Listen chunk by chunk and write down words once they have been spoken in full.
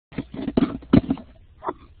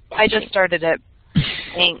I just started it.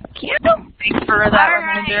 Thank you. Thanks for that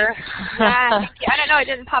reminder. Thank you. I don't know, it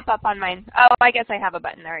didn't pop up on mine. Oh, I guess I have a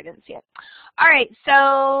button there. I didn't see it. All right,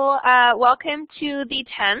 so welcome to the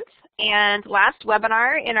 10th and last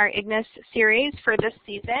webinar in our IGNIS series for this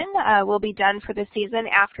season. We'll be done for the season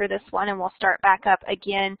after this one, and we'll start back up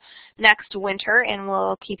again next winter, and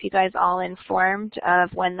we'll keep you guys all informed of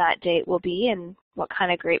when that date will be and what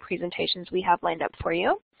kind of great presentations we have lined up for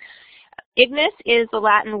you. IGNIS is the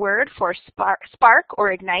Latin word for spark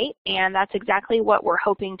or ignite, and that's exactly what we're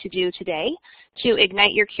hoping to do today, to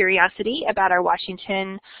ignite your curiosity about our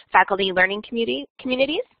Washington faculty learning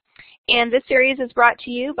communities. And this series is brought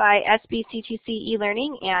to you by SBCTC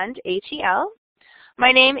eLearning and ATL.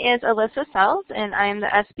 My name is Alyssa Sells, and I'm the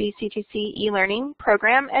SBCTC eLearning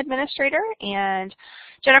Program Administrator, and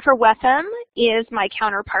Jennifer Wetham is my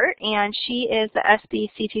counterpart, and she is the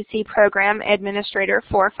SBCTC Program Administrator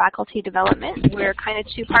for Faculty Development. We're kind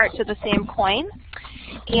of two parts of the same coin,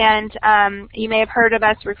 and you may have heard of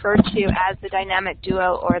us referred to as the Dynamic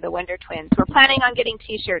Duo or the Wonder Twins. We're planning on getting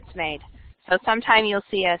t-shirts made, so sometime you'll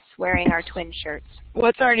see us wearing our twin shirts.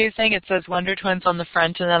 What's our new thing? It says Wonder Twins on the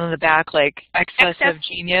front and then on the back, like excessive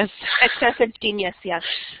genius. Excessive genius, yes.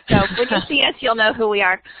 So when you see us, you'll know who we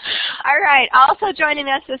are. All right. Also joining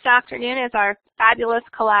us this afternoon is our fabulous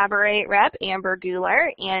Collaborate rep, Amber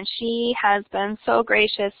Guler, and she has been so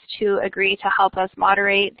gracious to agree to help us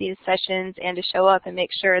moderate these sessions and to show up and make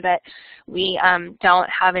sure that we don't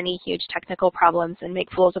have any huge technical problems and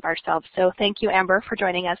make fools of ourselves. So thank you, Amber, for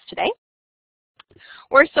joining us today.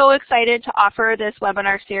 We're so excited to offer this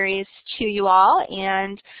webinar series to you all,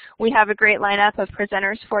 and we have a great lineup of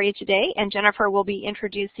presenters for you today, and Jennifer will be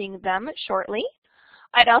introducing them shortly.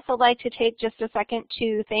 I'd also like to take just a second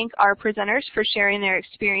to thank our presenters for sharing their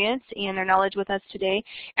experience and their knowledge with us today,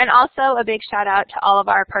 and also a big shout out to all of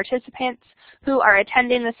our participants who are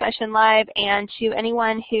attending the session live and to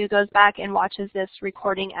anyone who goes back and watches this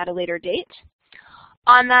recording at a later date.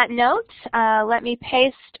 On that note, let me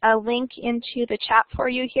paste a link into the chat for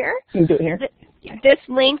you here. You can do it here. This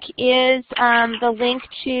link is the link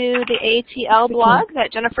to the ATL blog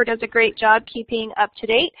that Jennifer does a great job keeping up to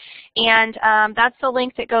date, and that's the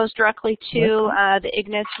link that goes directly to the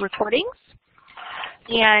IGNIS recordings.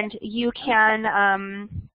 And you can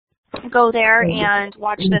go there and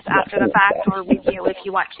watch this after the fact or review if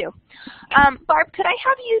you want to. Barb, could I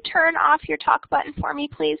have you turn off your talk button for me,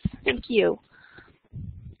 please? Thank you.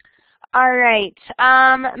 All right,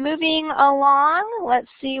 moving along, let's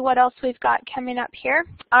see what else we've got coming up here.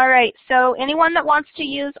 All right, so anyone that wants to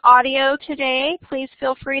use audio today, please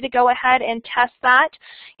feel free to go ahead and test that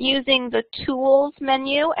using the Tools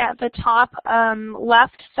menu at the top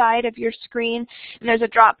left side of your screen. And there's a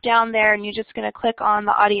drop down there, and you're just going to click on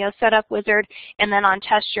the Audio Setup Wizard and then on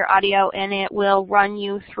Test Your Audio, and it will run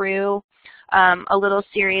you through a little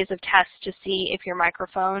series of tests to see if your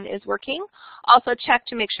microphone is working. Also check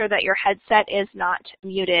to make sure that your headset is not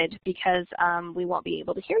muted because we won't be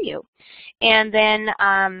able to hear you. And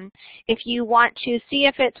then if you want to see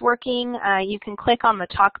if it's working, you can click on the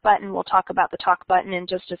talk button. We'll talk about the talk button in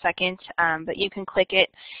just a second, but you can click it,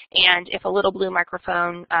 and if a little blue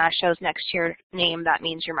microphone shows next to your name, that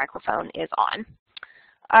means your microphone is on.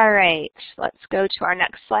 All right, let's go to our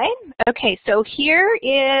next slide. Okay, so here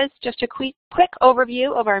is just a quick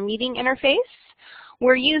overview of our meeting interface.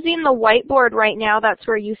 We're using the whiteboard right now. That's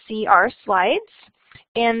where you see our slides.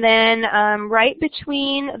 And then right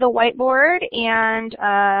between the whiteboard and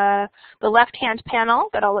the left-hand panel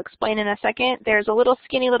that I'll explain in a second, there's a little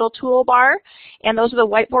skinny little toolbar, and those are the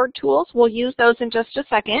whiteboard tools. We'll use those in just a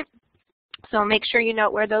second. So make sure you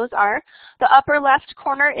note where those are. The upper left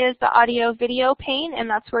corner is the audio video pane, and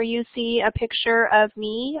that's where you see a picture of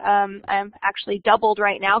me. I'm actually doubled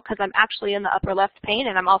right now because I'm actually in the upper left pane,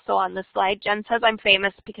 and I'm also on this slide. Jen says I'm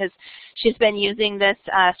famous because she's been using this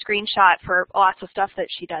screenshot for lots of stuff that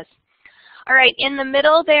she does. All right, in the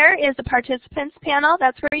middle there is the participants panel.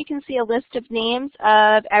 That's where you can see a list of names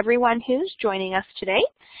of everyone who's joining us today.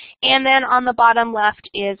 And then on the bottom left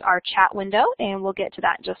is our chat window, and we'll get to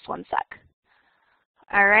that in just one sec.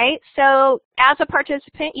 All right, so as a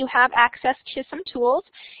participant, you have access to some tools,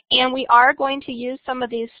 and we are going to use some of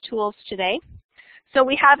these tools today. So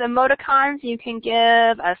we have emoticons. You can give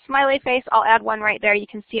a smiley face. I'll add one right there. You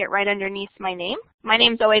can see it right underneath my name. My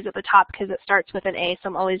name's always at the top because it starts with an A, so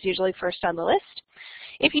I'm always usually first on the list.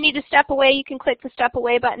 If you need to step away, you can click the Step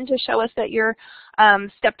Away button to show us that you're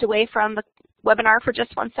stepped away from the webinar for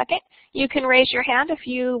just 1 second. You can raise your hand if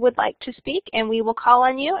you would like to speak, and we will call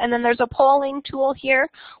on you. And then there's a polling tool here,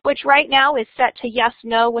 which right now is set to yes,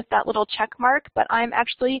 no with that little check mark, but I'm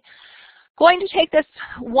actually Going to take this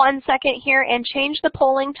 1 second here and change the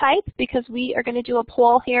polling type because we are going to do a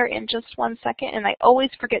poll here in just 1 second, and I always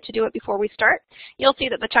forget to do it before we start. You'll see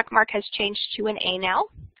that the check mark has changed to an A now.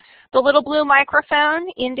 The little blue microphone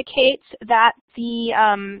indicates that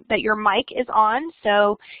that your mic is on,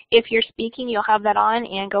 so if you're speaking, you'll have that on,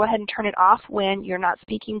 and go ahead and turn it off when you're not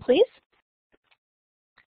speaking, please.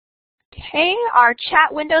 Okay, our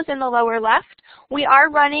chat window's in the lower left. We are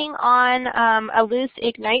running on a loose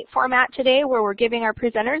Ignite format today where we're giving our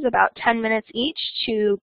presenters about 10 minutes each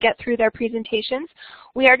to get through their presentations.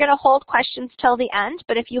 We are going to hold questions till the end,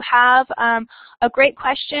 but if you have a great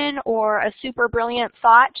question or a super brilliant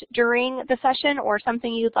thought during the session or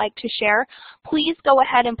something you'd like to share, please go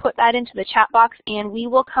ahead and put that into the chat box, and we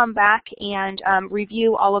will come back and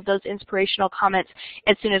review all of those inspirational comments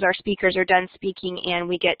as soon as our speakers are done speaking and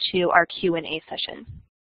we get to our Q&A session.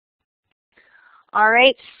 All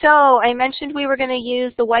right, so I mentioned we were going to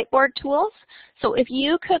use the whiteboard tools. So if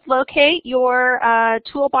you could locate your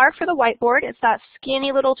toolbar for the whiteboard, it's that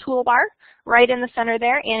skinny little toolbar right in the center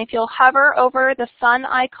there. And if you'll hover over the sun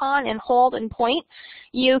icon and hold and point,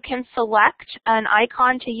 you can select an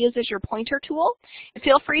icon to use as your pointer tool.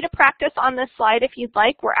 Feel free to practice on this slide if you'd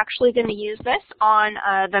like. We're actually going to use this on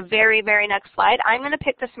the very, very next slide. I'm going to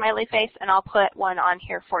pick the smiley face, and I'll put one on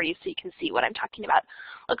here for you so you can see what I'm talking about.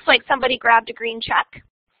 Looks like somebody grabbed a green check.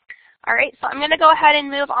 All right, so I'm going to go ahead and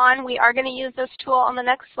move on. We are going to use this tool on the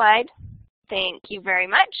next slide. Thank you very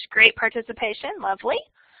much. Great participation. Lovely.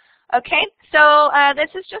 Okay, so this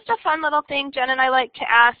is just a fun little thing. Jen and I like to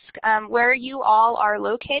ask where you all are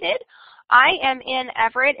located. I am in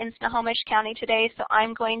Everett in Snohomish County today, so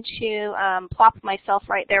I'm going to plop myself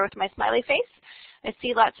right there with my smiley face. I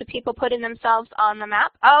see lots of people putting themselves on the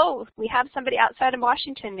map. Oh, we have somebody outside of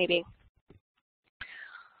Washington maybe.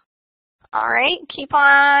 All right, keep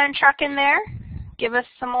on trucking there. Give us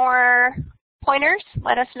some more pointers.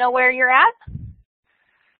 Let us know where you're at.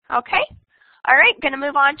 Okay. All right, going to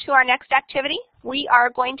move on to our next activity. We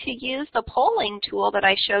are going to use the polling tool that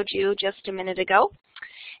I showed you just a minute ago.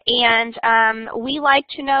 And we like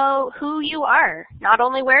to know who you are, not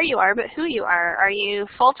only where you are, but who you are. Are you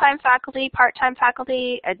full-time faculty, part-time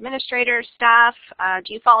faculty, administrators, staff?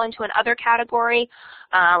 Do you fall into an other category,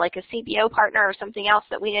 like a CBO partner or something else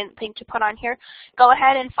that we didn't think to put on here? Go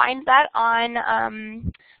ahead and find that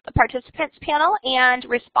on the participants panel and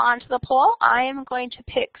respond to the poll. I am going to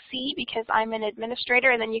pick C because I'm an administrator,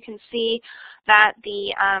 and then you can see that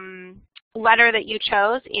the letter that you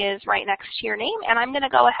chose is right next to your name, and I'm going to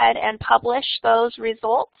go ahead and publish those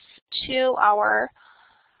results to our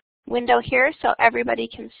window here so everybody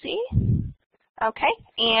can see. Okay,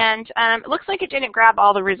 and it looks like it didn't grab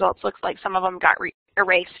all the results. Looks like some of them got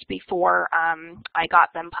erased before I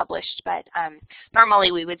got them published, but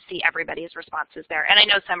normally we would see everybody's responses there, and I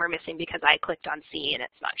know some are missing because I clicked on C and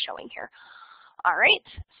it's not showing here. All right,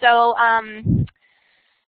 so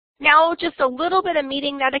now just a little bit of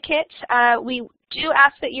meeting etiquette. We do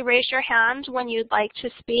ask that you raise your hand when you'd like to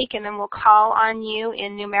speak, and then we'll call on you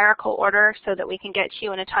in numerical order so that we can get to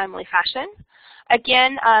you in a timely fashion.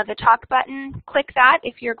 Again, the talk button, click that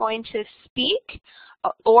if you're going to speak,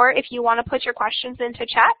 or if you want to put your questions into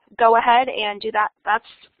chat, go ahead and do that.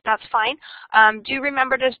 That's fine. Do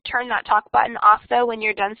remember to turn that talk button off, though, when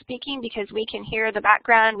you're done speaking, because we can hear the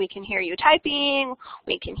background, we can hear you typing,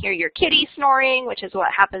 we can hear your kitty snoring, which is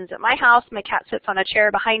what happens at my house. My cat sits on a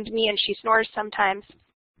chair behind me and she snores sometimes.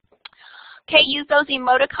 Okay, use those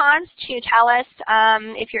emoticons to tell us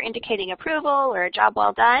if you're indicating approval or a job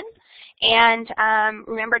well done. And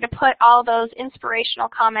remember to put all those inspirational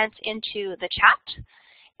comments into the chat.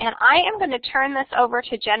 And I am going to turn this over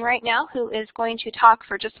to Jen right now, who is going to talk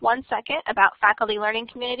for just 1 second about faculty learning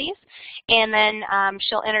communities. And then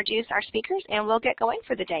she'll introduce our speakers, and we'll get going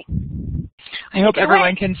for the day. I hope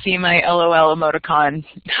everyone can see my LOL emoticon.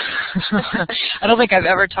 I don't think I've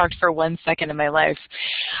ever talked for 1 second in my life.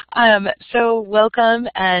 So welcome,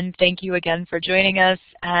 and thank you again for joining us.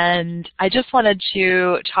 And I just wanted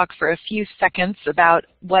to talk for a few seconds about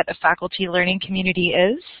what a faculty learning community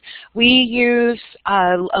is. We use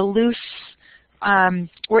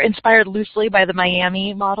we're inspired loosely by the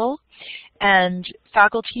Miami model. And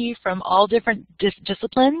faculty from all different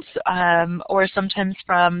disciplines, or sometimes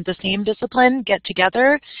from the same discipline, get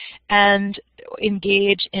together and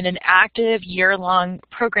engage in an active year-long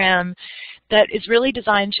program that is really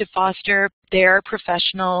designed to foster their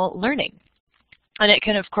professional learning. And it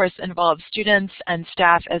can, of course, involve students and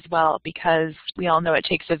staff as well, because we all know it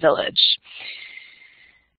takes a village.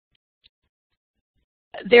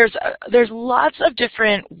 There's lots of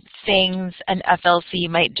different things an FLC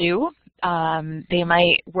might do. They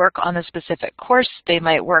might work on a specific course, they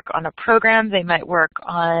might work on a program, they might work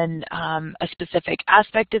on a specific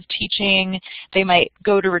aspect of teaching, they might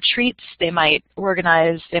go to retreats, they might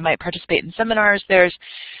organize, they might participate in seminars. There's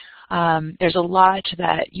a lot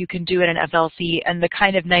that you can do in an FLC, and the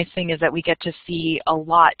kind of nice thing is that we get to see a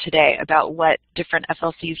lot today about what different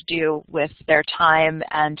FLCs do with their time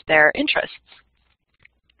and their interests.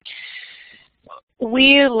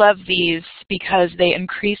 We love these because they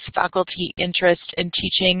increase faculty interest in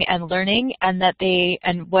teaching and learning, and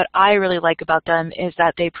what I really like about them is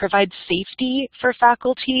that they provide safety for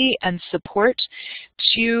faculty and support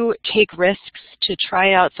to take risks, to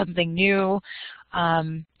try out something new.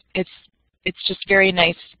 It's just very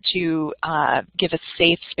nice to give a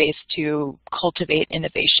safe space to cultivate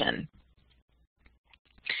innovation.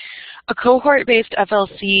 A cohort-based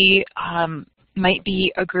FLC might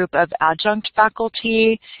be a group of adjunct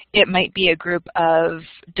faculty. It might be a group of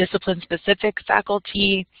discipline-specific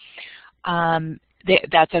faculty.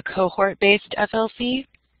 That's a cohort-based FLC.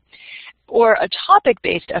 Or a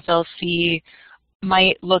topic-based FLC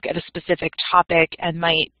might look at a specific topic and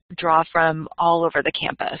might draw from all over the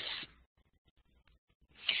campus.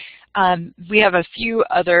 We have a few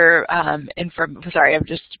other sorry, I'm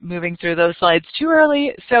just moving through those slides too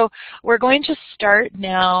early. So we're going to start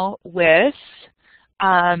now with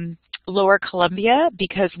Lower Columbia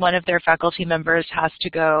because one of their faculty members has to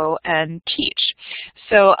go and teach.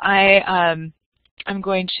 So I'm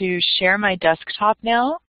going to share my desktop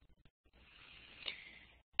now,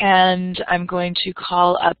 and I'm going to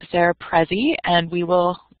call up their Prezi, and we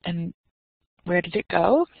will, and where did it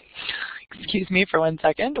go? Excuse me for 1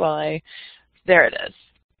 second while there it is.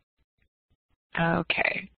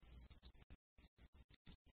 Okay.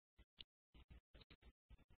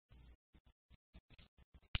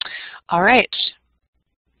 All right.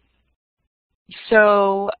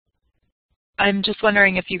 So I'm just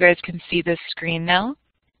wondering if you guys can see this screen now.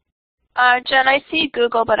 Jen, I see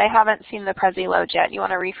Google, but I haven't seen the Prezi load yet. You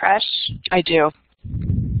want to refresh? I do.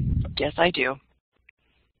 Yes, I do.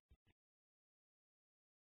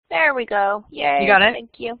 There we go. Yay. You got it?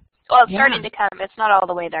 Thank you. Well, it's starting to come. It's not all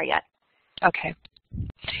the way there yet. Okay.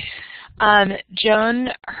 Joan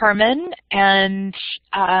Herman and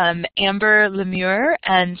Amber Lemure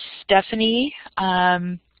and Stephanie,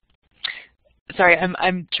 sorry,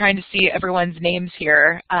 I'm trying to see everyone's names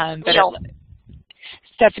here.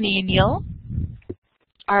 Stephanie Neal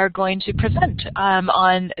are going to present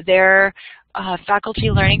on their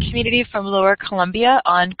faculty learning community from Lower Columbia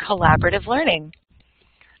on collaborative learning.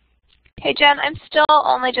 Hey, Jen, I'm still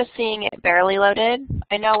only just seeing it barely loaded.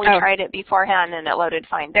 I know we tried it beforehand and it loaded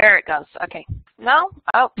fine. There it goes. Okay. No?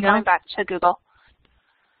 Oh, no. Going back to Google.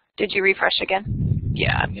 Did you refresh again?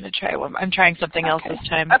 Yeah, I'm going to try one. I'm trying something else this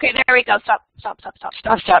time. Okay, there we go. Stop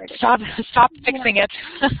fixing it.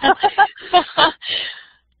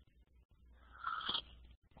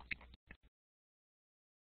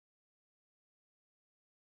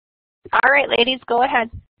 All right, ladies, go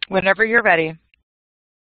ahead. Whenever you're ready.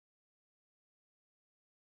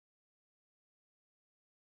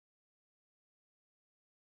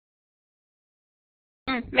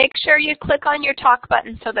 Make sure you click on your talk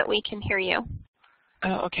button so that we can hear you.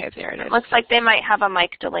 Oh, okay, there it is. Looks like they might have a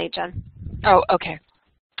mic delay, Jen. Oh, okay.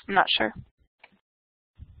 I'm not sure.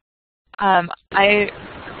 It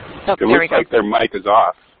looks like their mic is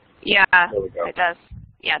off. Yeah, it does.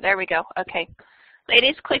 Yeah, there we go. Okay.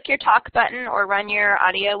 Ladies, click your talk button or run your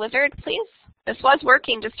audio wizard, please. This was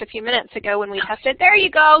working just a few minutes ago when we tested. There you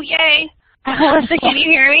go. Yay. So can you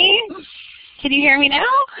hear me? Can you hear me now?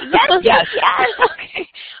 Yes. Yes. Okay.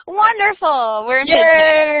 Wonderful. We're in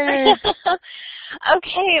business.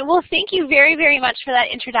 Okay, well, thank you very, very much for that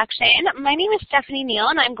introduction. My name is Stephanie Neal,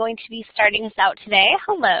 and I'm going to be starting us out today.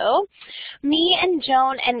 Hello. Me and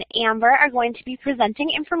Joan and Amber are going to be presenting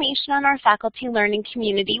information on our faculty learning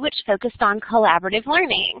community, which focused on collaborative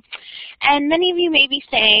learning. And many of you may be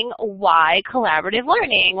saying, why collaborative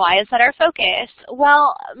learning? Why is that our focus?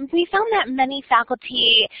 Well, we found that many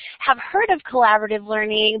faculty have heard of collaborative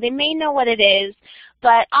learning. They may know what it is,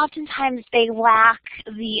 but oftentimes they lack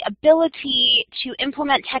the ability to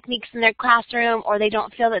implement techniques in their classroom, or they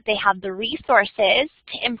don't feel that they have the resources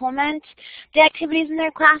to implement the activities in their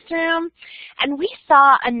classroom. And we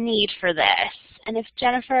saw a need for this. And if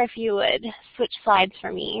Jennifer, if you would switch slides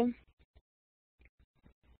for me.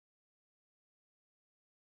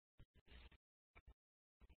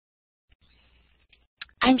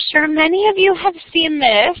 I'm sure many of you have seen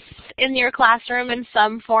this in your classroom in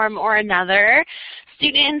some form or another.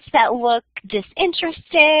 Students that look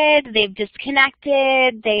disinterested, they've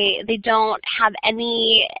disconnected, they don't have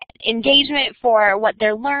any engagement for what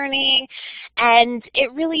they're learning, and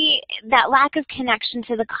it really, that lack of connection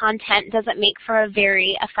to the content doesn't make for a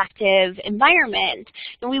very effective environment.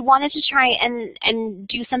 And we wanted to try and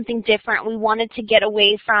do something different. We wanted to get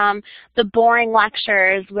away from the boring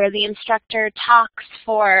lectures where the instructor talks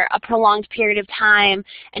for a prolonged period of time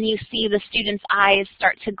and you see the students' eyes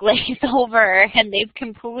start to glaze over and they've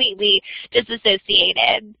completely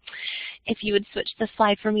disassociated. If you would switch the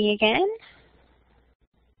slide for me again.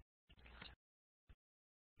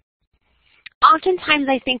 Oftentimes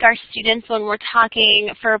I think our students, when we're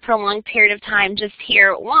talking for a prolonged period of time, just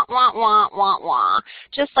hear wah, wah, wah, wah, wah,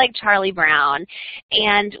 just like Charlie Brown.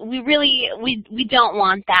 And we don't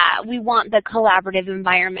want that. We want the collaborative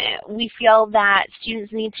environment. We feel that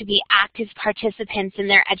students need to be active participants in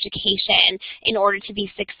their education in order to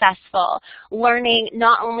be successful. Learning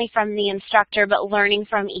not only from the instructor, but learning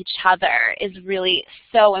from each other is really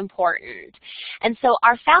so important. And so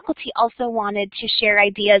our faculty also wanted to share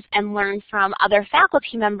ideas and learn from other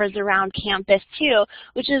faculty members around campus too,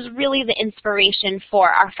 which is really the inspiration for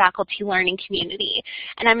our faculty learning community.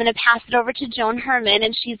 And I'm going to pass it over to Joan Herman,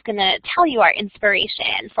 and she's going to tell you our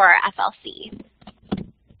inspiration for our FLC.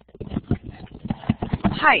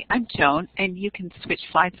 Hi, I'm Joan, and you can switch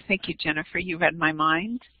slides. Thank you, Jennifer. You read my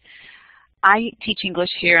mind. I teach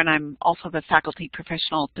English here, and I'm also the Faculty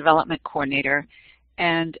Professional Development Coordinator.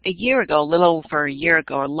 And a little over a year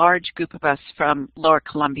ago, a large group of us from Lower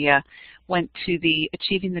Columbia went to the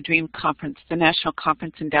Achieving the Dream Conference, the national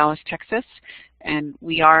conference in Dallas, Texas. And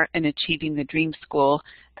we are an Achieving the Dream school,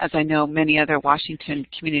 as I know many other Washington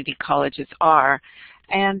community colleges are.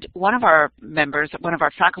 And one of our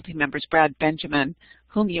faculty members, Brad Benjamin,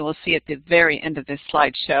 whom you will see at the very end of this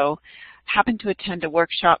slideshow, happened to attend a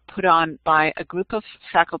workshop put on by a group of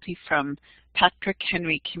faculty from Patrick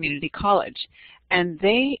Henry Community College. And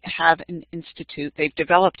they have an institute, they've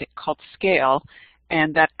developed it, called SCALE,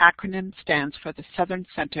 and that acronym stands for the Southern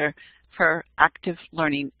Center for Active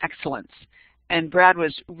Learning Excellence. And Brad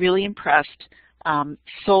was really impressed,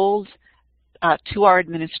 sold to our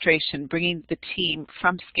administration, bringing the team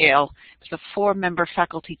from SCALE, it was a 4-member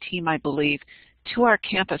faculty team, I believe, to our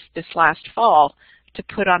campus this last fall to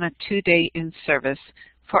put on a 2-day in-service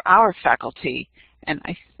for our faculty. And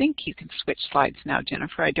I think you can switch slides now,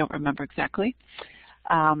 Jennifer. I don't remember exactly.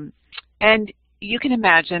 And you can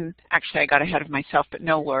imagine, actually I got ahead of myself, but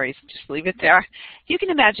no worries, just leave it there. You can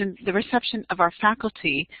imagine the reception of our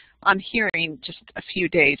faculty on hearing just a few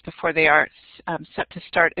days before they are set to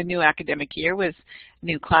start a new academic year with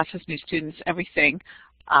new classes, new students, everything,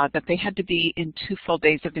 that they had to be in 2 full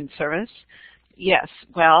days of in-service. Yes,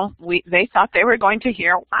 well, they thought they were going to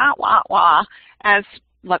hear wah, wah, wah, as,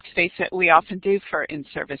 let's face it, we often do for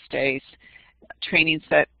in-service days, trainings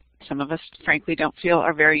that some of us, frankly, don't feel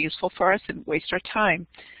are very useful for us and waste our time.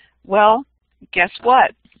 Well, guess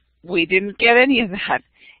what? We didn't get any of that.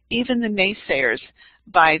 Even the naysayers,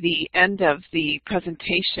 by the end of the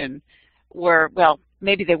presentation, were, well,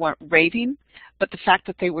 maybe they weren't raving, but the fact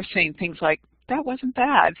that they were saying things like, that wasn't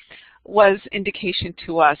bad, was indication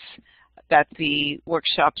to us that the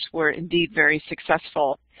workshops were indeed very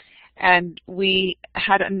successful. And we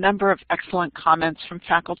had a number of excellent comments from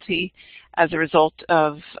faculty as a result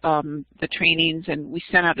of the trainings, and we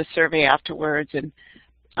sent out a survey afterwards, and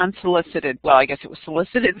unsolicited, well, I guess it was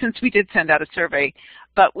solicited since we did send out a survey,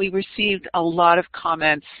 but we received a lot of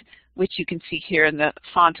comments, which you can see here, and the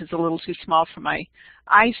font is a little too small for my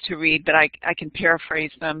eyes to read, but I can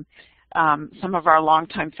paraphrase them. Some of our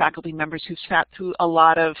longtime faculty members who sat through a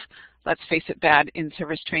lot of, let's face it, bad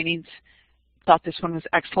in-service trainings thought this one was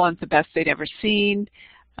excellent, the best they'd ever seen.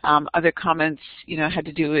 Other comments, had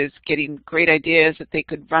to do with getting great ideas that they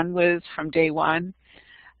could run with from day one.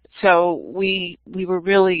 So we were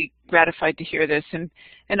really gratified to hear this, and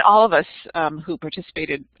all of us who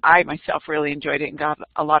participated, I myself really enjoyed it and got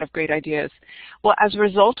a lot of great ideas. Well, as a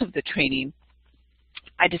result of the training,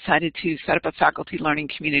 I decided to set up a faculty learning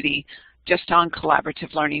community just on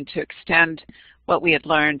collaborative learning to extend what we had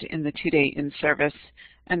learned in the 2-day in-service.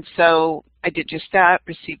 And so I did just that,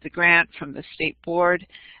 received the grant from the state board,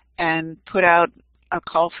 and put out a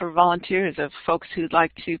call for volunteers of folks who'd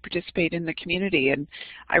like to participate in the community. And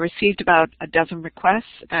I received about a dozen requests,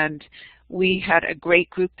 and we had a great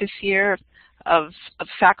group this year of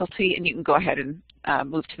faculty, and you can go ahead and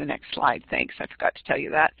move to the next slide. Thanks, I forgot to tell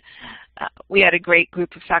you that. We had a great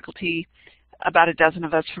group of faculty, about a dozen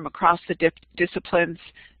of us from across the disciplines,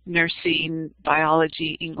 nursing,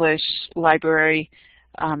 biology, English, library,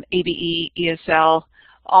 ABE, ESL,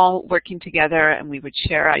 all working together, and we would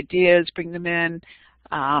share ideas, bring them in,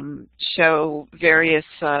 show various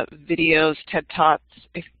videos, TED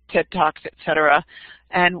Talks, etc.,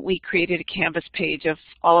 and we created a Canvas page of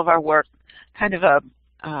all of our work, kind of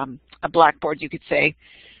a blackboard, you could say,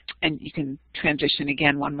 and you can transition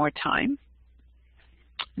again one more time.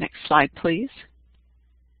 Next slide, please.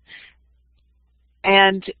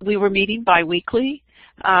 And we were meeting bi-weekly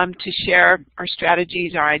to share our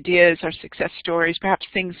strategies, our ideas, our success stories, perhaps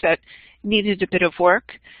things that needed a bit of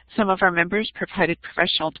work. Some of our members provided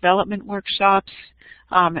professional development workshops,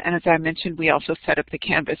 and as I mentioned, we also set up the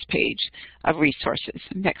Canvas page of resources.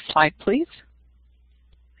 Next slide, please.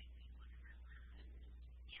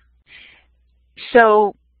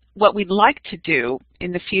 So what we'd like to do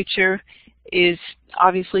in the future is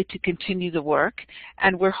obviously to continue the work,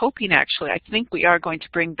 and we're hoping, actually, I think we are going to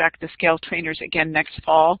bring back the Scale trainers again next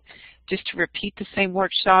fall, just to repeat the same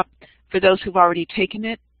workshop. For those who've already taken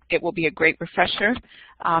it, it will be a great refresher,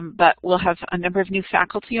 but we'll have a number of new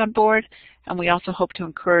faculty on board, and we also hope to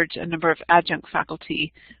encourage a number of adjunct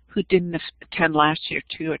faculty who didn't attend last year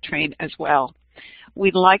to train as well.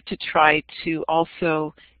 We'd like to try to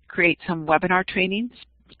also create some webinar trainings,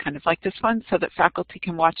 kind of like this one, so that faculty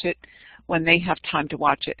can watch it when they have time to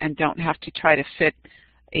watch it and don't have to try to fit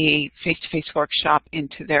a face-to-face workshop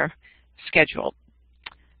into their schedule.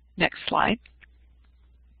 Next slide.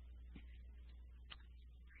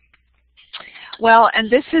 Well, and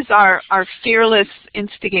this is our fearless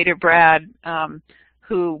instigator, Brad,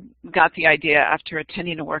 who got the idea after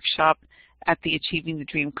attending a workshop at the Achieving the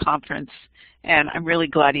Dream conference. And I'm really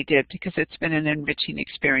glad he did, because it's been an enriching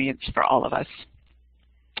experience for all of us.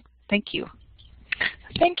 Thank you.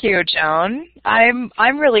 Thank you, Joan.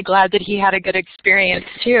 I'm really glad that he had a good experience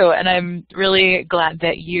too, and I'm really glad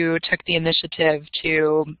that you took the initiative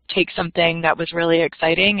to take something that was really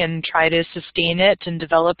exciting and try to sustain it and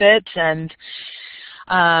develop it. And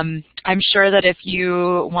I'm sure that if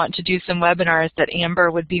you want to do some webinars, that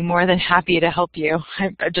Amber would be more than happy to help you.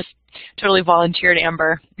 I just totally volunteered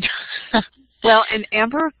Amber. Well, and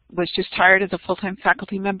Amber was just hired as a full-time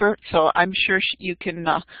faculty member, so I'm sure you can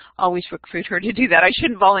always recruit her to do that. I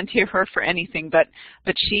shouldn't volunteer her for anything, but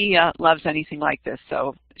she loves anything like this,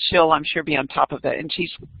 so she'll, I'm sure, be on top of it. And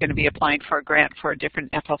she's going to be applying for a grant for a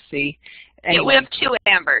different FLC. Anyway. Yeah, we have two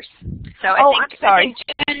Ambers. So I think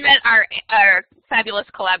Jen met our fabulous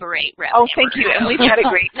Collaborate rep. Oh, Amber. thank you. And we've got a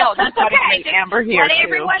great, that's okay. Amber here, let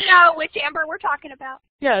everyone know which Amber we're talking about.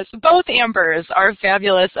 Yes, both Ambers are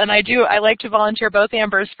fabulous, and I like to volunteer both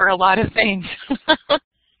Ambers for a lot of things.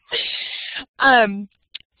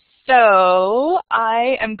 So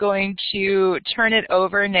I am going to turn it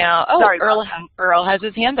over now. Oh, sorry, Earl has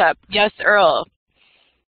his hand up. Yes, Earl.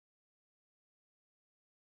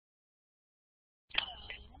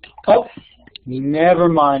 Oh, never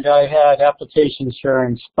mind. I had application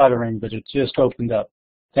sharing sputtering, but it just opened up.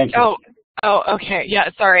 Thank you. Oh, okay. Yeah,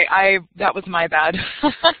 sorry. That was my bad.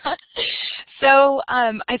 So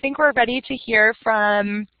I think we're ready to hear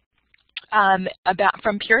from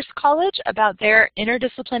Pierce College about their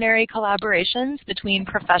interdisciplinary collaborations between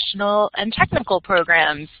professional and technical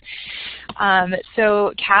programs.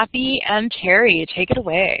 So Kathy and Terry, take it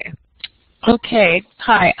away. Okay.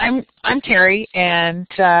 Hi, I'm Terry, and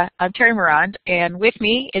I'm Terry Morand, and with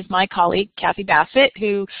me is my colleague Kathy Bassett,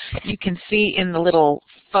 who you can see in the little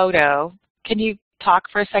photo. Can you talk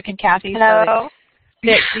for a second, Kathy? Hello. So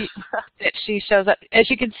that she shows up. As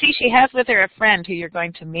you can see, she has with her a friend who you're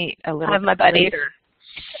going to meet a little bit later.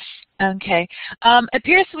 Okay. At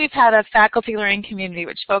Pierce, we've had a faculty learning community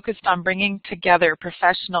which focused on bringing together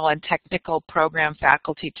professional and technical program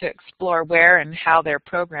faculty to explore where and how their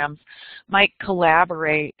programs might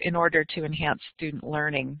collaborate in order to enhance student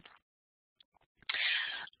learning.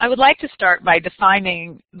 I would like to start by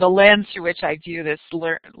defining the lens through which I view this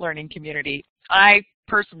learning community. I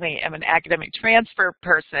personally am an academic transfer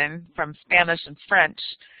person from Spanish and French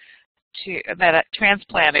that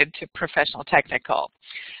transplanted to professional technical.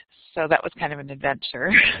 So that was kind of an adventure.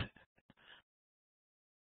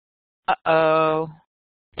 Uh-oh.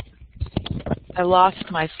 I lost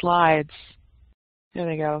my slides. There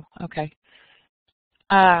they go. Okay.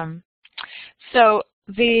 So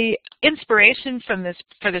the inspiration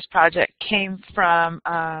for this project came from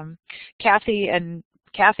Kathy's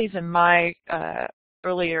and my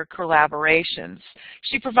earlier collaborations.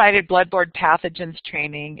 She provided bloodborne pathogens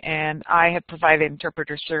training, and I have provided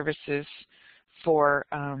interpreter services for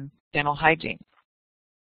dental hygiene,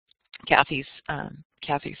 Kathy's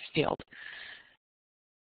field.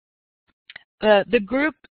 The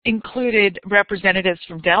group included representatives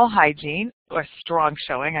from dental hygiene, a strong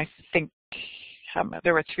showing. I think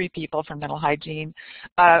there were 3 people from dental hygiene,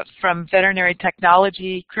 from veterinary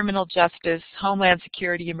technology, criminal justice, homeland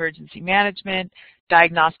security, emergency management,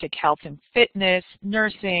 diagnostic health and fitness,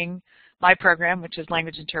 nursing, my program, which is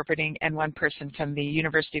language interpreting, and one person from the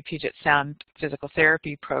University of Puget Sound physical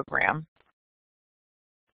therapy program.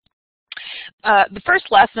 The first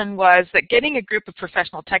lesson was that getting a group of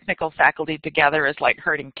professional technical faculty together is like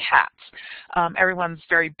herding cats. Everyone's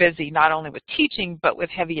very busy, not only with teaching, but with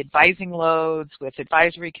heavy advising loads, with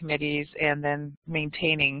advisory committees, and then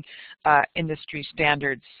maintaining industry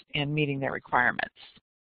standards and meeting their requirements.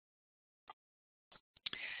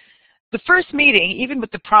 The first meeting, even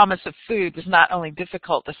with the promise of food, was not only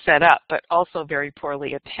difficult to set up, but also very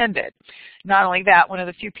poorly attended. Not only that, one of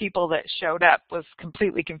the few people that showed up was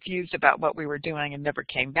completely confused about what we were doing and never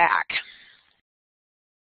came back.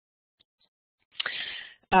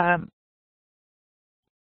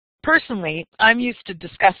 Personally, I'm used to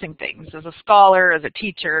discussing things as a scholar, as a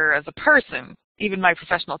teacher, as a person. Even my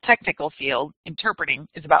professional technical field, interpreting,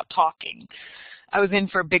 is about talking. I was in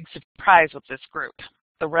for a big surprise with this group.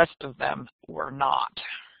 The rest of them were not.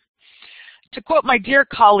 To quote my dear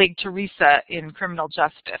colleague Teresa in criminal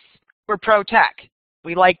justice, we're pro-tech.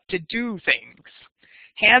 We like to do things.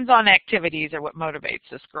 Hands-on activities are what motivates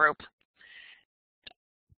this group.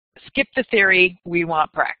 Skip the theory, we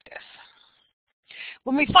want practice.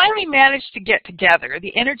 When we finally managed to get together,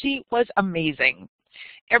 the energy was amazing.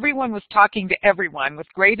 Everyone was talking to everyone with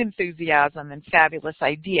great enthusiasm and fabulous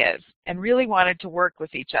ideas, and really wanted to work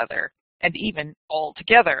with each other, and even all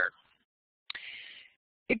together.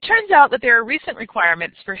 It turns out that there are recent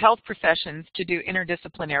requirements for health professions to do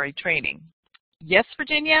interdisciplinary training. Yes,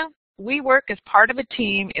 Virginia, we work as part of a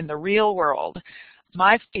team in the real world.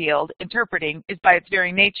 My field, interpreting, is by its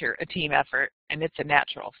very nature a team effort, and it's a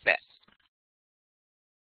natural fit.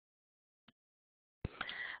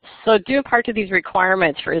 So due part to these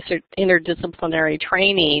requirements for interdisciplinary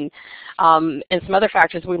training and some other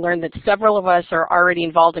factors, we learned that several of us are already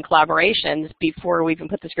involved in collaborations before we even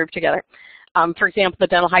put this group together. For example, the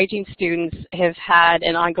dental hygiene students have had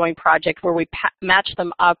an ongoing project where we match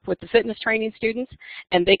them up with the fitness training students,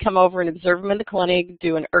 and they come over and observe them in the clinic,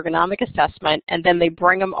 do an ergonomic assessment, and then they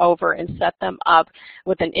bring them over and set them up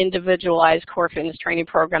with an individualized core fitness training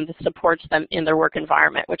program that supports them in their work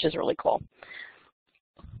environment, which is really cool.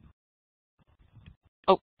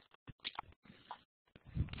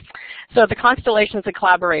 So the constellations of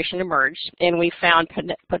collaboration emerged, and we found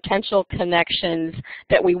potential connections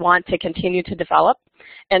that we want to continue to develop.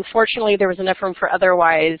 And fortunately, there was enough room for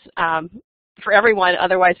everyone.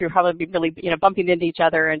 Otherwise, we would probably be really, bumping into each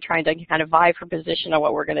other and trying to kind of vie for position on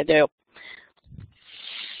what we're going to do.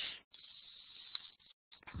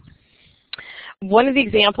 One of the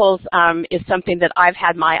examples is something that I've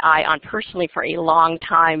had my eye on personally for a long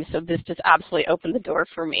time, so this just absolutely opened the door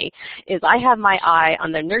for me, is I have my eye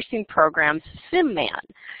on the nursing program's SimMan.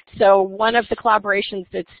 So one of the collaborations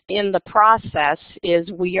that's in the process is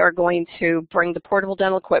we are going to bring the portable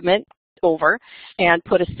dental equipment over and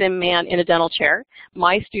put a SimMan in a dental chair.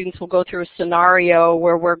 My students will go through a scenario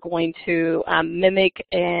where we're going to mimic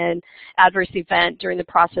an adverse event during the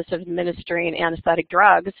process of administering anesthetic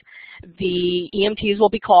drugs. The EMTs will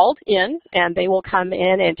be called in, and they will come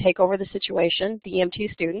in and take over the situation, the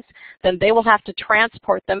EMT students. Then they will have to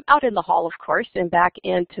transport them out in the hall, of course, and back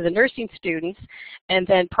into the nursing students, and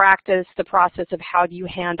then practice the process of how do you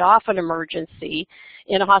hand off an emergency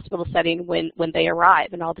in a hospital setting when they arrive,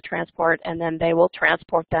 and all the transport, and then they will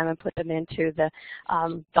transport them and put them into the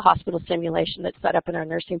hospital simulation that's set up in our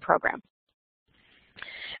nursing program.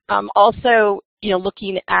 Also,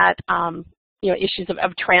 looking at issues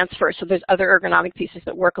of transfer. So there's other ergonomic pieces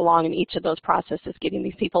that work along in each of those processes, getting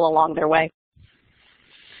these people along their way.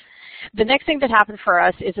 The next thing that happened for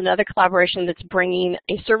us is another collaboration that's bringing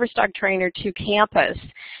a service dog trainer to campus,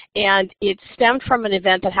 and it stemmed from an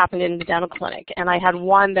event that happened in the dental clinic. And I had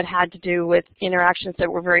one that had to do with interactions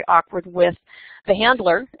that were very awkward with the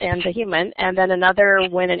handler and the human, and then another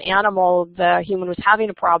when the human was having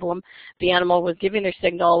a problem, the animal was giving their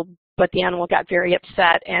signal, but the animal got very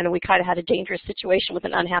upset, and we kind of had a dangerous situation with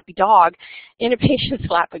an unhappy dog in a patient's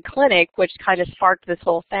lap in clinic, which kind of sparked this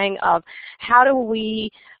whole thing of how do we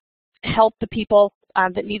help the people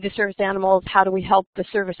that need the service animals? How do we help the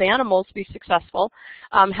service animals be successful?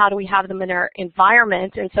 How do we have them in our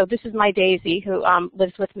environment? And so this is my Daisy, who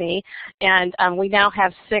lives with me, and we now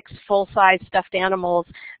have 6 full-size stuffed animals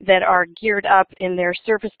that are geared up in their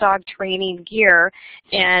service dog training gear,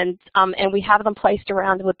 and we have them placed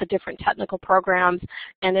around with the different technical programs,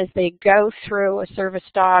 and as they go through a service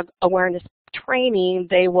dog awareness training,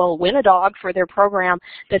 they will win a dog for their program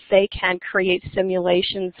that they can create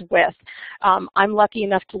simulations with. I'm lucky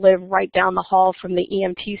enough to live right down the hall from the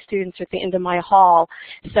EMT students at the end of my hall,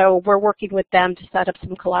 so we're working with them to set up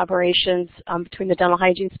some collaborations between the dental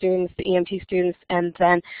hygiene students, the EMT students, and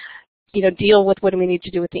then deal with what do we need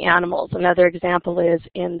to do with the animals. Another example is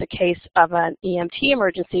in the case of an EMT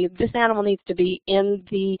emergency, this animal needs to be in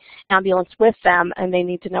the ambulance with them, and they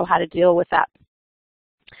need to know how to deal with that.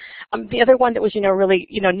 The other one that was, really,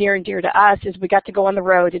 near and dear to us is we got to go on the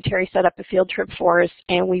road, and Terry set up a field trip for us,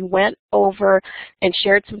 and we went over and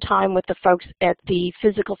shared some time with the folks at the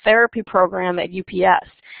physical therapy program at UPS.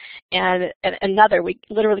 And we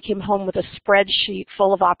literally came home with a spreadsheet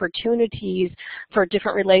full of opportunities for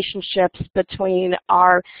different relationships between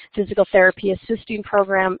our physical therapy assisting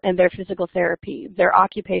program and their physical therapy, their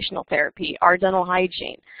occupational therapy, our dental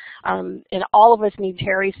hygiene. And all of us need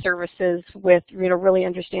Terry's services with, really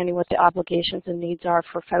understanding what the obligations and needs are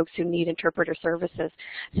for folks who need interpreter services.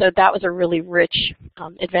 So that was a really rich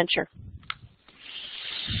adventure.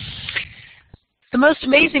 The most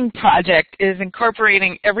amazing project is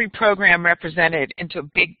incorporating every program represented into a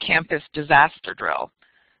big campus disaster drill.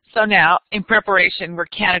 So now, in preparation, we're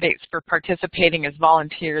candidates for participating as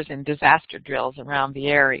volunteers in disaster drills around the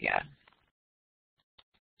area.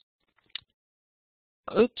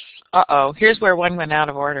 Oops, uh-oh, here's where one went out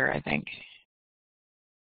of order, I think.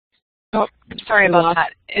 Oh, sorry about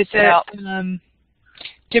that. Is it,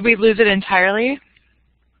 did we lose it entirely?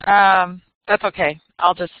 That's okay.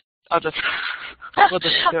 We'll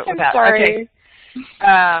just do it with that. Sorry.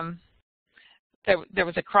 Okay. There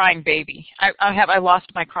was a crying baby. I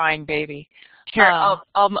lost my crying baby. Here,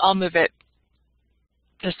 I'll move it.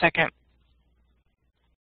 Just a second.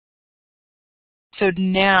 So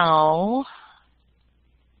now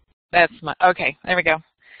that's okay. There we go.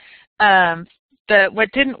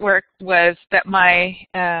 What didn't work was that my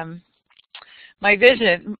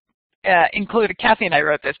vision included, Kathy and I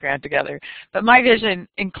wrote this grant together, but my vision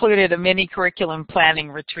included a mini curriculum planning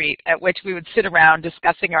retreat at which we would sit around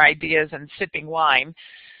discussing our ideas and sipping wine.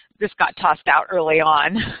 This got tossed out early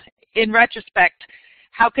on. In retrospect,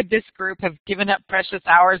 how could this group have given up precious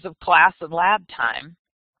hours of class and lab time?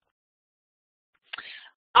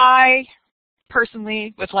 I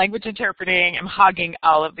personally, with language interpreting, am hogging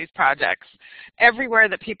all of these projects. Everywhere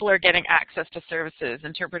that people are getting access to services,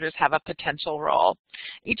 interpreters have a potential role.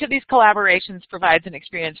 Each of these collaborations provides an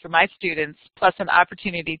experience for my students, plus an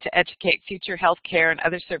opportunity to educate future healthcare and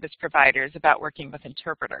other service providers about working with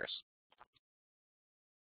interpreters.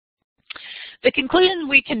 The conclusion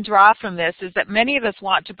we can draw from this is that many of us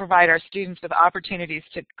want to provide our students with opportunities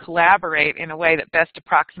to collaborate in a way that best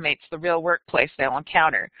approximates the real workplace they'll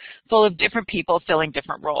encounter, full of different people filling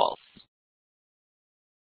different roles.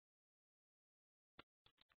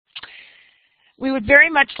 We would very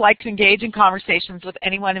much like to engage in conversations with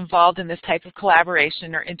anyone involved in this type of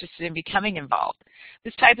collaboration or interested in becoming involved.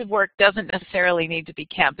 This type of work doesn't necessarily need to be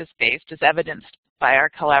campus-based, as evidenced by our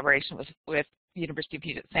collaboration with University of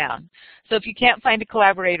Puget Sound. So if you can't find a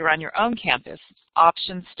collaborator on your own campus,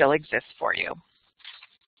 options still exist for you.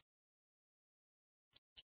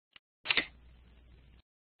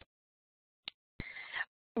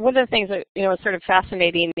 One of the things that is sort of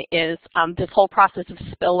fascinating is this whole process of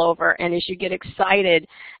spillover, and as you get excited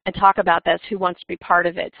and talk about this, who wants to be part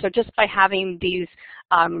of it? So just by having these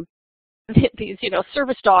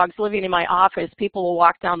service dogs living in my office, people will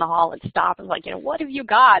walk down the hall and stop and like, what have you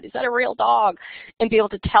got? Is that a real dog? And be able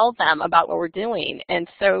to tell them about what we're doing. And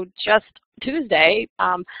so just Tuesday,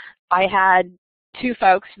 I had two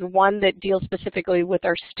folks, the one that deals specifically with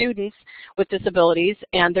our students with disabilities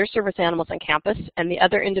and their service animals on campus, and the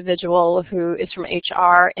other individual who is from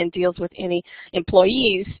HR and deals with any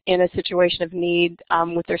employees in a situation of need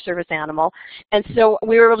with their service animal. And so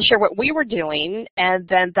we were able to share what we were doing, and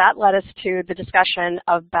then that led us to the discussion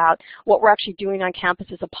about what we're actually doing on campus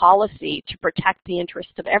as a policy to protect the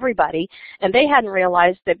interests of everybody. And they hadn't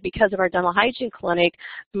realized that because of our dental hygiene clinic,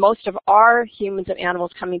 most of our humans and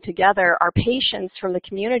animals coming together are patients from the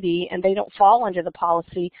community, and they don't fall under the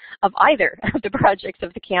policy of either of the projects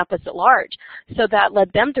of the campus at large. So that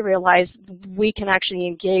led them to realize we can actually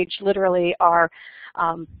engage literally our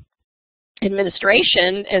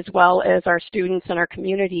administration as well as our students and our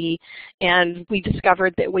community, and we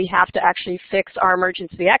discovered that we have to actually fix our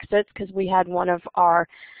emergency exits because we had one of our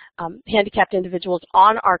handicapped individuals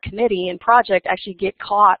on our committee and project actually get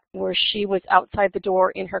caught where she was outside the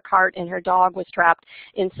door in her cart and her dog was trapped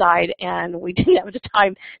inside, and we didn't have the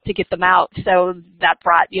time to get them out. So that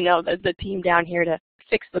brought, the team down here to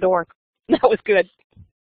fix the door. That was good.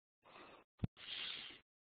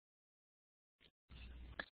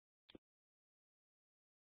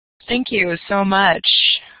 Thank you so much,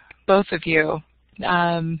 both of you.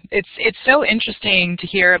 It's so interesting to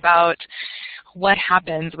hear about what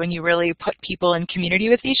happens when you really put people in community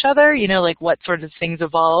with each other, you know, like what sort of things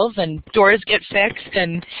evolve and doors get fixed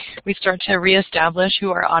and we start to reestablish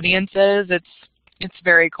who our audience is. It's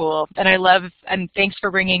very cool. And I love, and thanks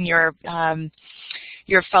for bringing your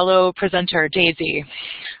fellow presenter, Daisy.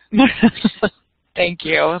 Thank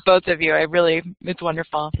you, both of you. It's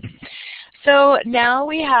wonderful. So now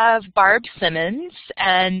we have Barb Simmons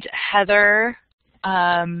and Heather.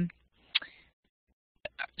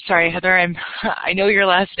 Sorry, Heather, I know your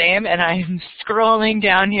last name, and I'm scrolling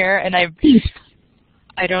down here, and I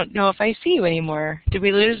don't know if I see you anymore. Did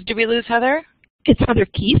we lose Heather? It's Heather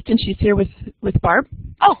Keast, and she's here with Barb.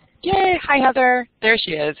 Oh, yay! Hi, Heather. There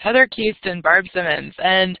she is, Heather Keast and Barb Simmons,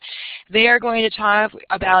 and they are going to talk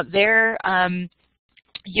about their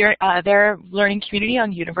learning community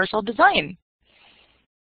on universal design.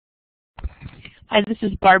 Hi, this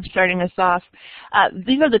is Barb starting us off.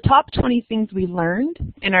 These are the top 20 things we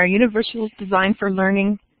learned in our Universal Design for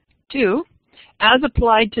Learning 2 as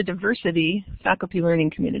applied to diversity faculty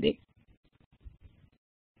learning community.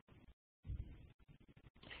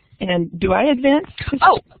 And do I advance?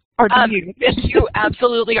 Oh, or do you? You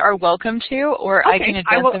absolutely are welcome to, or okay, I can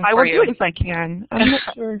advance them I for will you. do it if I can. I'm not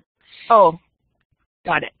sure. Oh,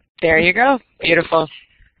 got it. There you go. Beautiful.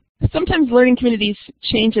 Sometimes learning communities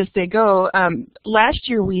change as they go. Last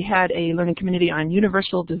year we had a learning community on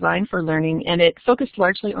universal design for learning, and it focused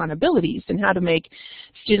largely on abilities and how to make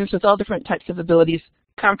students with all different types of abilities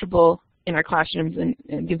comfortable in our classrooms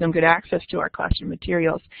and give them good access to our classroom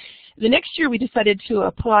materials. The next year we decided to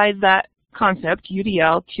apply that concept,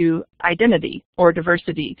 UDL, to identity or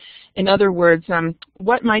diversity. In other words,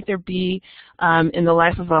 what might there be in the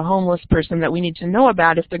life of a homeless person that we need to know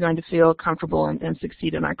about if they're going to feel comfortable and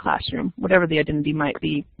succeed in our classroom, whatever the identity might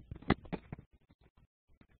be.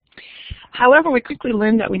 However, we quickly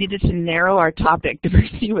learned that we needed to narrow our topic.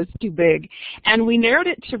 Diversity was too big, and we narrowed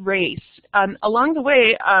it to race. Along the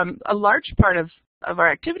way, a large part of our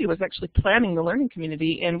activity was actually planning the learning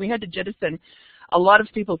community, and we had to jettison a lot of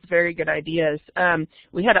people's very good ideas.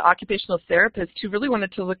 We had an occupational therapist who really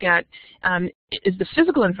wanted to look at is the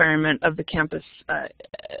physical environment of the campus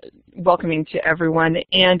welcoming to everyone,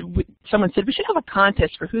 and someone said we should have a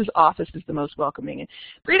contest for whose office is the most welcoming. And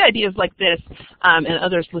great ideas like this and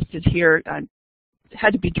others listed here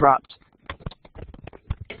had to be dropped.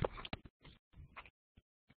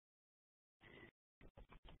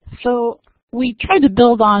 So we tried to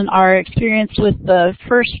build on our experience with the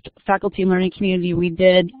first faculty learning community we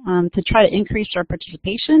did to try to increase our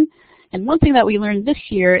participation. And one thing that we learned this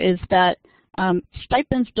year is that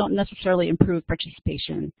stipends don't necessarily improve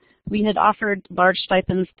participation. We had offered large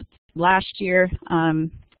stipends last year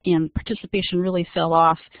and participation really fell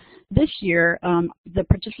off. This year, the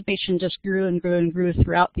participation just grew and grew and grew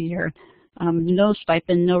throughout the year. No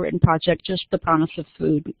stipend, no written project, just the promise of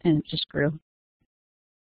food, and it just grew.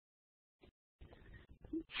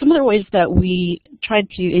 Some other ways that we tried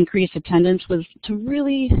to increase attendance was to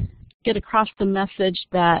really get across the message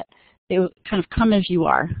that they kind of come as you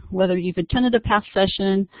are. Whether you've attended a past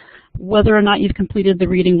session, whether or not you've completed the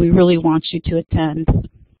reading, we really want you to attend.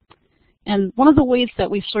 And one of the ways that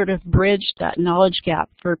we sort of bridged that knowledge gap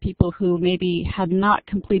for people who maybe had not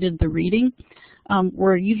completed the reading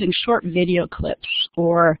were using short video clips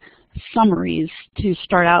or summaries to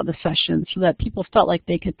start out the session so that people felt like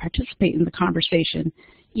they could participate in the conversation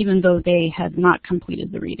even though they had not completed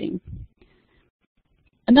the reading.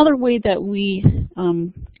 Another way that we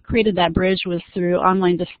created that bridge was through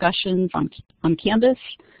online discussions on Canvas,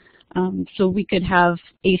 so we could have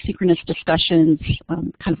asynchronous discussions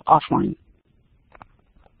kind of offline.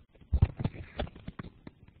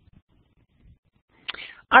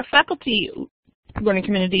 Our faculty learning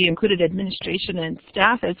community included administration and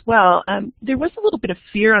staff as well. There was a little bit of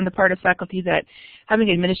fear on the part of faculty that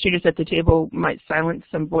having administrators at the table might silence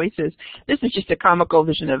some voices. This is just a comical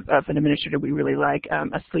vision of an administrator we really like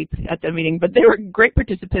asleep at the meeting, but they were great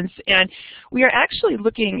participants, and we are actually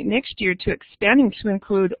looking next year to expanding to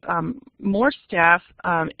include more staff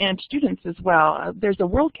and students as well. There's a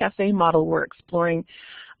World Cafe model we're exploring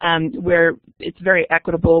where it's very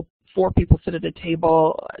equitable. 4 people sit at a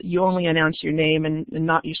table, you only announce your name and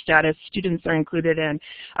not your status. Students are included, and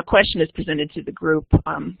a question is presented to the group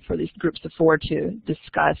for these groups of 4 to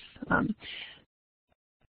discuss.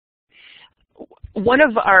 One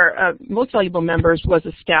of our most valuable members was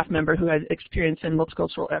a staff member who had experience in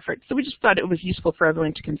multicultural efforts, so we just thought it was useful for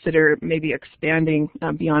everyone to consider maybe expanding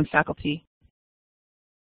beyond faculty.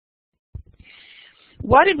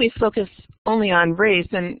 Why did we focus only on race,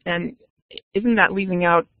 and isn't that leaving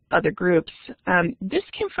out other groups. This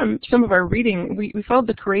came from some of our reading. We followed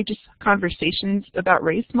the Courageous Conversations About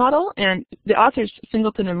Race model, and the authors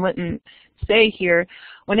Singleton and Linton say here,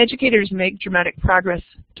 when educators make dramatic progress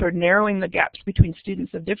toward narrowing the gaps between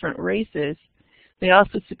students of different races, they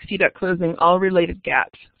also succeed at closing all related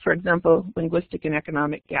gaps, for example, linguistic and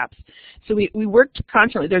economic gaps. So we worked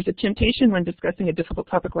constantly. There's a temptation when discussing a difficult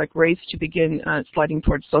topic like race to begin sliding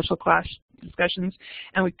towards social class discussions,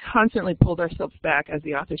 and we constantly pulled ourselves back, as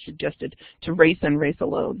the author suggested, to race and race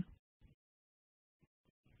alone.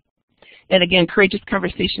 And again, Courageous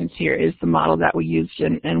Conversations here is the model that we used,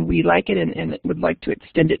 and we like it and would like to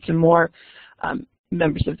extend it to more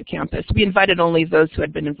members of the campus. We invited only those who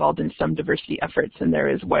had been involved in some diversity efforts, and there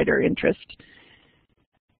is wider interest.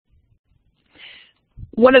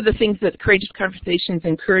 One of the things that Courageous Conversations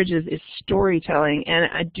encourages is storytelling, and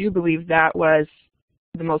I do believe that was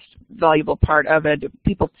the most valuable part of it.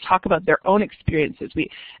 People talk about their own experiences.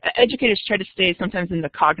 Educators try to stay sometimes in the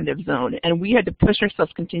cognitive zone, and we had to push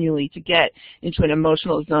ourselves continually to get into an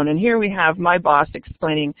emotional zone. And here we have my boss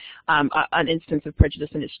explaining an instance of prejudice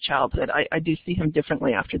in his childhood. I do see him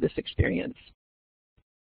differently after this experience.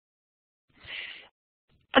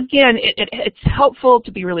 Again, it's helpful to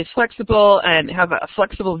be really flexible and have a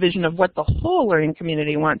flexible vision of what the whole learning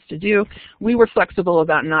community wants to do. We were flexible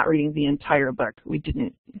about not reading the entire book. We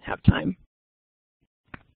didn't have time.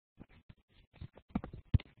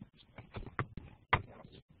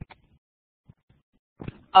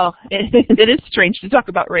 Oh, it is strange to talk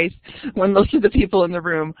about race when most of the people in the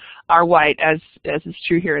room are white, as is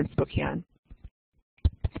true here in Spokane.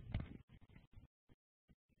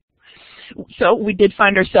 So we did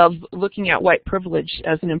find ourselves looking at white privilege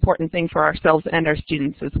as an important thing for ourselves and our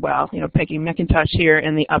students as well. You know, Peggy McIntosh here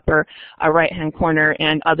in the upper right-hand corner,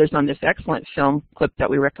 and others on this excellent film clip that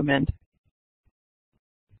we recommend.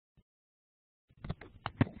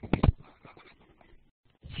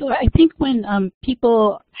 So I think when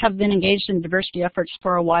people have been engaged in diversity efforts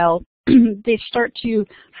for a while, they start to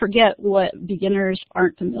forget what beginners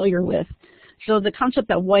aren't familiar with. So the concept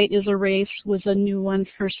that white is a race was a new one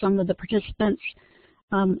for some of the participants.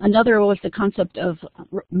 Another was the concept of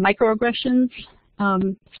microaggressions,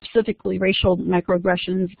 specifically racial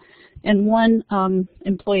microaggressions. And one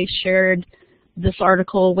employee shared this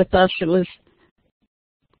article with us. It was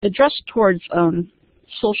addressed towards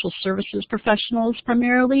social services professionals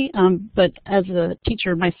primarily, but as a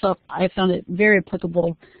teacher myself, I found it very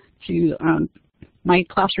applicable to my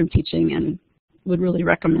classroom teaching, and would really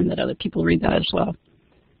recommend that other people read that as well.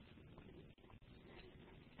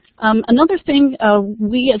 Another thing,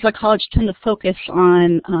 we as a college tend to focus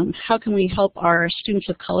on how can we help our students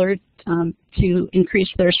of color to increase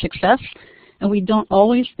their success, and we don't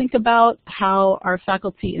always think about how our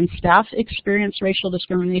faculty and staff experience racial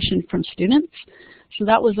discrimination from students. So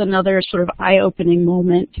that was another sort of eye-opening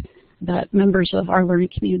moment that members of our learning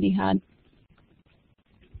community had.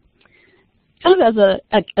 Kind of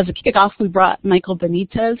as a kickoff, we brought Michael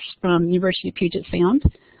Benitez from University of Puget Sound,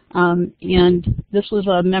 and this was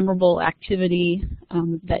a memorable activity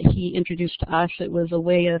that he introduced to us. It was a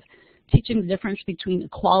way of teaching the difference between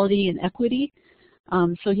equality and equity.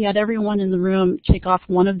 So he had everyone in the room take off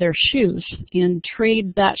one of their shoes and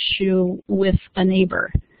trade that shoe with a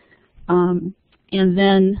neighbor. And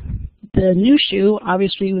then the new shoe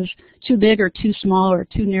obviously was too big or too small or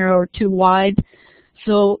too narrow or too wide.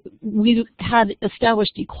 So we had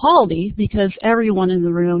established equality because everyone in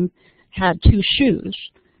the room had two shoes.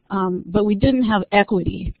 But we didn't have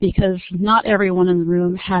equity because not everyone in the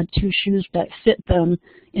room had two shoes that fit them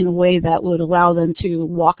in a way that would allow them to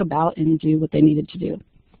walk about and do what they needed to do.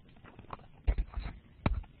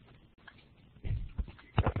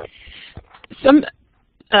 Some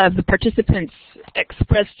of the participants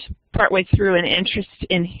expressed partway through an interest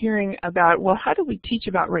in hearing about, well, how do we teach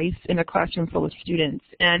about race in a classroom full of students?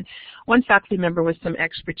 And one faculty member with some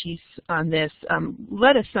expertise on this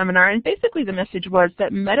led a seminar, and basically the message was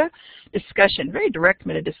that meta discussion, very direct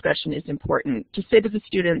meta discussion, is important. To say to the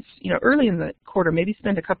students, you know, early in the quarter, maybe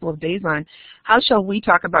spend a couple of days on how shall we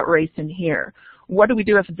talk about race in here? What do we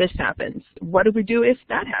do if this happens? What do we do if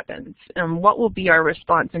that happens? What will be our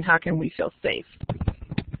response, and how can we feel safe?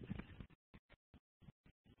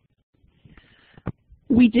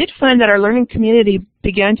 We did find that our learning community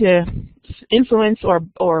began to influence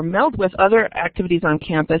or meld with other activities on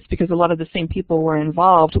campus because a lot of the same people were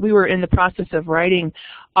involved. We were in the process of writing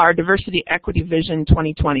our Diversity Equity Vision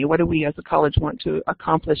 2020. What do we as a college want to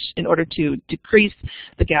accomplish in order to decrease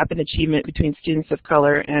the gap in achievement between students of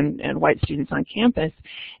color and white students on campus?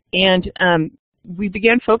 And we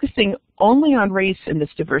began focusing only on race in this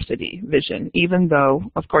diversity vision, even though,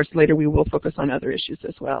 of course, later we will focus on other issues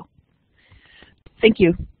as well. Thank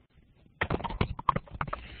you.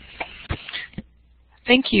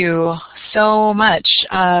 Thank you so much.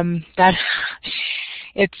 Sorry,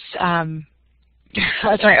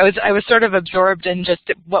 I was sort of absorbed in just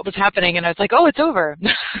what was happening, and I was like, oh, it's over.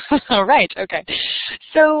 All right, okay.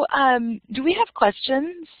 So, do we have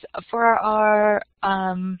questions for our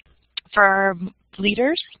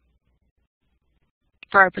leaders,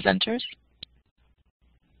 for our presenters?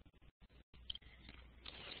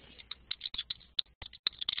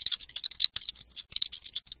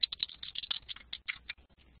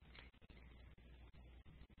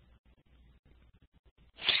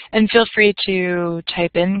 And feel free to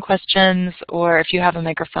type in questions, or if you have a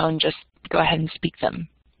microphone, just go ahead and speak them.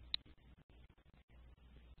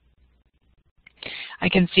 I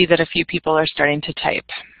can see that a few people are starting to type.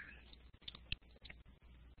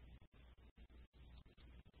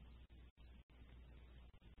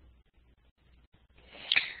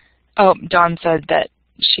 Oh, Dawn said that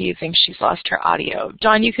she thinks she's lost her audio.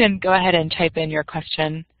 Dawn, you can go ahead and type in your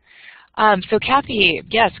question. So Kathy,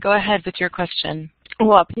 yes, go ahead with your question.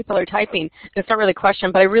 Well, people are typing. It's not really a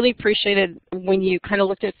question, but I really appreciated when you kind of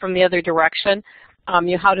looked at it from the other direction.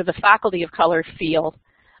 How do the faculty of color feel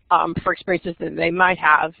for experiences that they might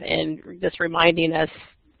have, and just reminding us,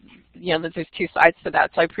 that there's two sides to that.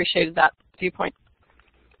 So I appreciated that viewpoint.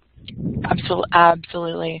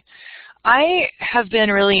 Absolutely. I have been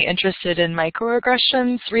really interested in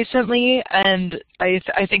microaggressions recently, and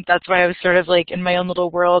I think that's why I was sort of like in my own little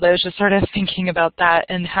world. I was just sort of thinking about that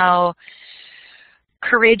and how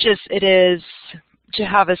courageous it is to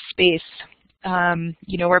have a space,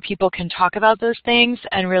 where people can talk about those things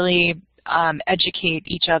and really educate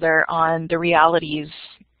each other on the realities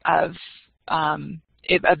of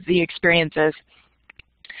the experiences.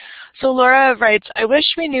 So Laura writes, I wish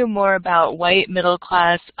we knew more about white, middle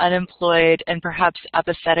class, unemployed, and perhaps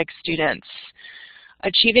apathetic students.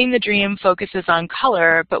 Achieving the Dream focuses on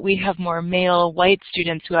color, but we have more male, white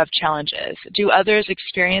students who have challenges. Do others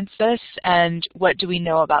experience this, and what do we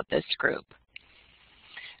know about this group?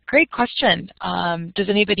 Great question. Does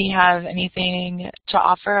anybody have anything to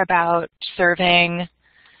offer about serving?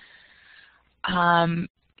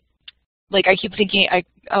 Like I keep thinking,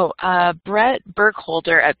 Brett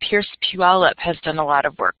Burkholder at Pierce Puyallup has done a lot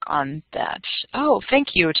of work on that. Oh,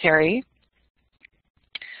 thank you, Terry.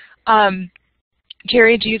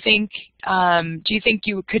 Terry, do you think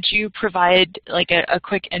could you provide like a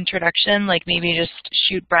quick introduction, like maybe just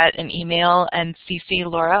shoot Brett an email and CC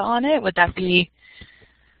Laura on it? Would that be?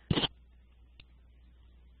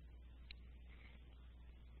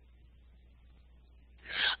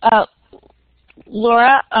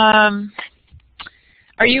 Laura,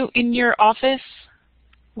 are you in your office,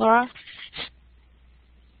 Laura?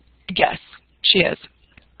 Yes, she is.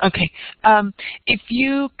 Okay. If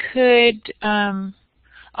you could,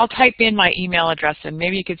 I'll type in my email address, and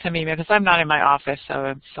maybe you could send me an email, because I'm not in my office, so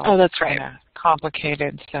it's all that's right. kind of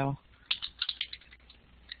complicated. So,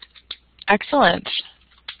 excellent,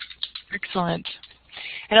 excellent.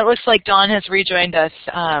 And it looks like Dawn has rejoined us.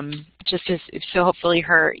 So hopefully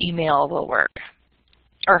her email will work,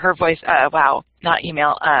 or her voice. Wow, not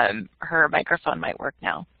email. Her microphone might work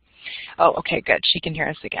now. Oh, okay, good. She can hear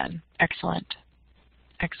us again. Excellent.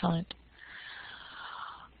 Excellent.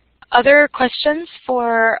 Other questions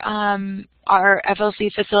for our FLC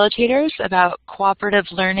facilitators about cooperative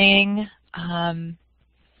learning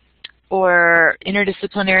or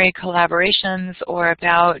interdisciplinary collaborations, or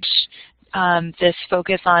about this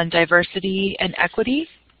focus on diversity and equity?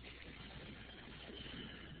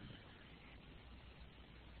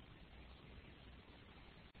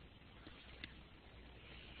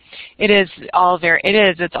 It's all very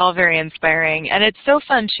inspiring, and it's so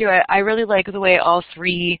fun too. I really like the way all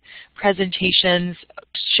three presentations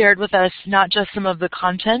shared with us not just some of the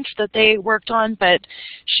content that they worked on, but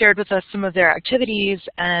shared with us some of their activities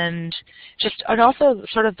and also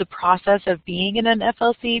sort of the process of being in an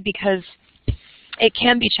FLC, because it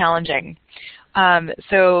can be challenging.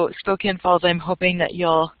 So Spokane Falls, I'm hoping that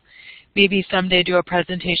you'll maybe someday do a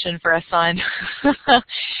presentation for us on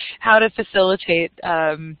how to facilitate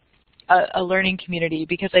a learning community,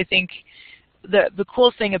 because I think the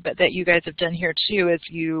cool thing about that you guys have done here too is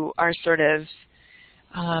you are sort of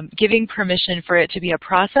giving permission for it to be a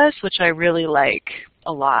process, which I really like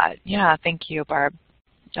a lot. Yeah, thank you, Barb.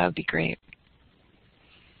 That would be great.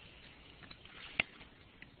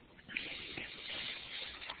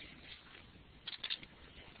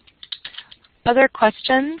 Other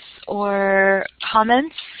questions or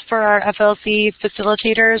comments for our FLC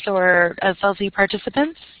facilitators or FLC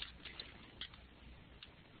participants?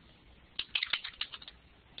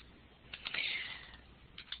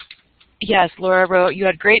 Yes, Laura wrote, you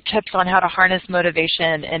had great tips on how to harness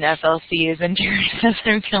motivation in FLCs, and Jerry says,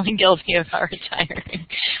 I'm feeling guilty about retiring.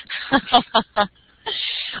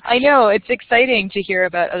 I know, it's exciting to hear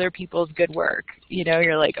about other people's good work. You know,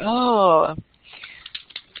 you're like, oh,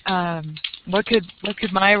 what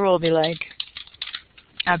could my role be like?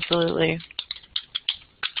 Absolutely.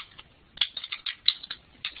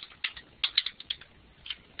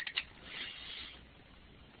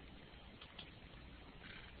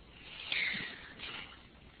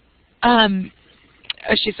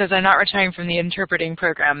 She says, I'm not retiring from the interpreting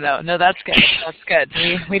program, though. No, that's good. That's good.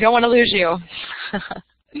 We don't want to lose you.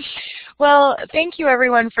 Well, thank you,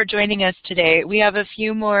 everyone, for joining us today. We have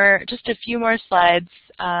just a few more slides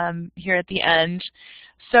here at the end.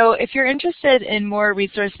 So if you're interested in more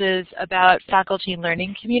resources about faculty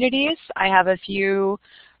learning communities, I have a few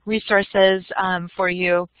resources for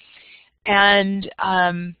you. And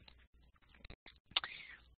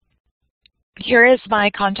here is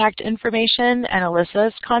my contact information and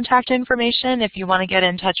Alyssa's contact information if you want to get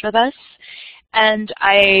in touch with us. And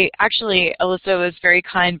Alyssa was very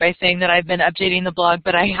kind by saying that I've been updating the blog,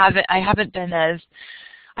 but I haven't updated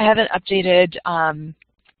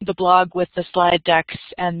the blog with the slide decks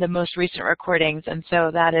and the most recent recordings, and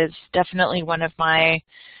so that is definitely one of my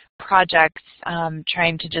projects,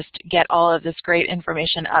 trying to just get all of this great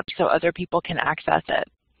information up so other people can access it.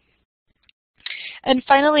 And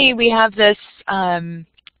finally, we have this,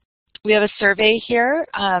 we have a survey here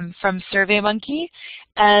from SurveyMonkey,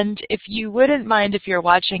 and if you wouldn't mind, if you're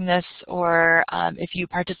watching this or if you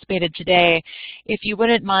participated today, if you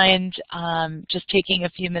wouldn't mind just taking a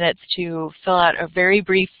few minutes to fill out a very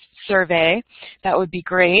brief survey, that would be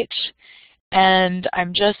great. And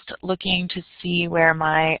I'm just looking to see where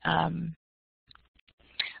my,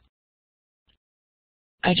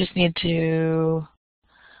 I just need to,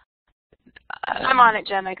 I'm on it,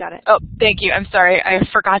 Jen. I got it. Oh, thank you. I'm sorry. I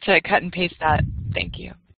forgot to cut and paste that. Thank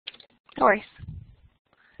you. No worries.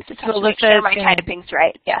 Just have to make sure my typing's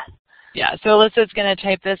right. Yeah. Yeah. So Alyssa's going to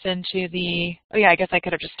type this into the. Oh yeah. I guess I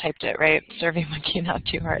could have just typed it, right? SurveyMonkey, not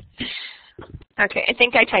too hard. Okay. I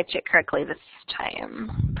think I typed it correctly this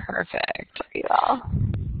time. Perfect. For you all.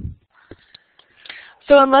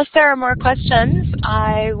 So unless there are more questions,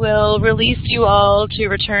 I will release you all to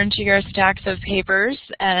return to your stacks of papers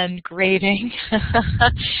and grading.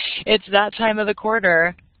 It's that time of the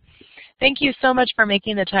quarter. Thank you so much for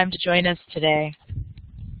making the time to join us today.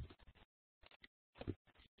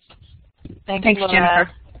 Thanks, Jennifer.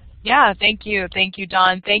 Yeah, thank you. Thank you,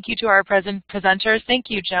 Dawn. Thank you to our presenters. Thank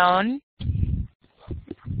you, Joan.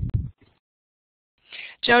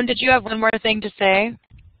 Joan, did you have one more thing to say?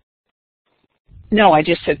 No, I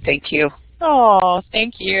just said thank you. Oh,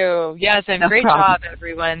 thank you. Yes, and No great problem. job,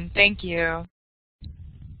 everyone. Thank you.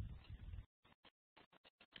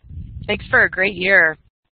 Thanks for a great year.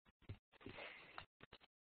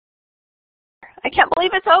 I can't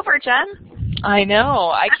believe it's over, Jen. I know.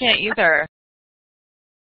 I can't either.